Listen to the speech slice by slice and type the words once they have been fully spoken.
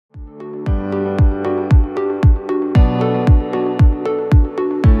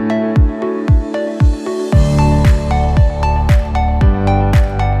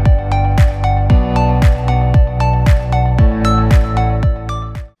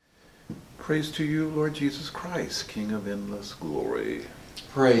Praise to you, Lord Jesus Christ, King of endless glory.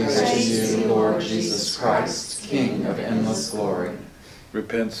 Praise to you, Lord Jesus Christ, King of endless glory.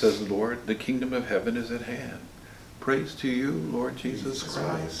 Repent, says the Lord, the kingdom of heaven is at hand. Praise to you, Lord Jesus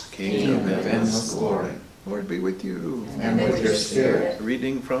Christ, King of endless glory. Lord be with you. And with your spirit.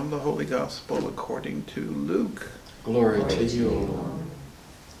 Reading from the Holy Gospel according to Luke. Glory to you, O Lord.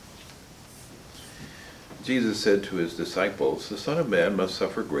 Jesus said to his disciples, "The Son of Man must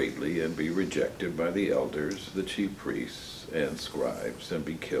suffer greatly and be rejected by the elders, the chief priests, and scribes, and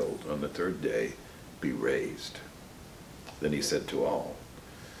be killed. On the third day, be raised." Then he said to all,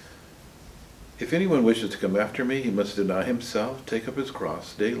 "If anyone wishes to come after me, he must deny himself, take up his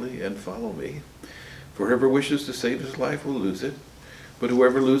cross daily, and follow me. For whoever wishes to save his life will lose it, but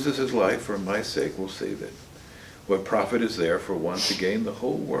whoever loses his life for my sake will save it. What profit is there for one to gain the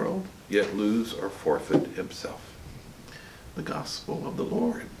whole world, yet lose or forfeit himself?" The Gospel of the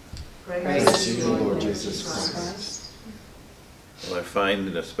Lord. Praise to you, Lord Jesus Christ. Well, I find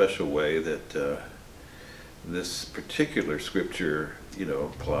in a special way that this particular scripture,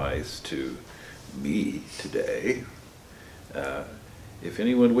 applies to me today. If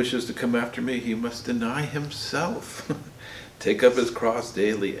anyone wishes to come after me, he must deny himself, take up his cross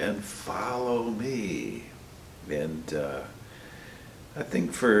daily, and follow me. And I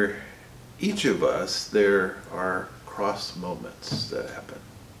think for each of us, there are cross moments that happen.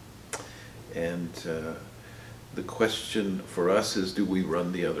 And the question for us is, do we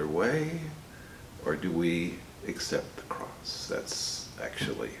run the other way, or do we accept the cross? That's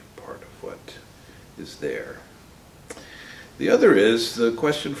actually part of what is there. The other is the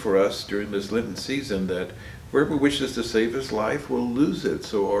question for us during this Lenten season that whoever wishes to save his life will lose it.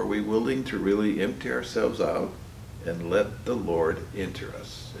 So are we willing to really empty ourselves out and let the Lord enter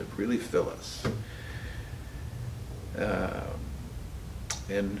us and really fill us?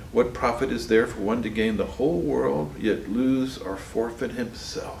 And what profit is there for one to gain the whole world, yet lose or forfeit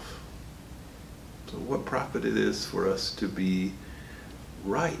himself? So what profit it is for us to be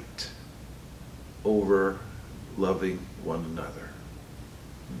right over loving one another.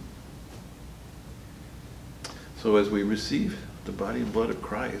 So as we receive the body and blood of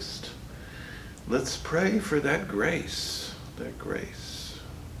Christ, let's pray for that grace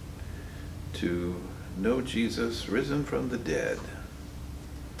to know Jesus risen from the dead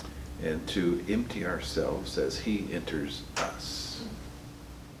and to empty ourselves as he enters us.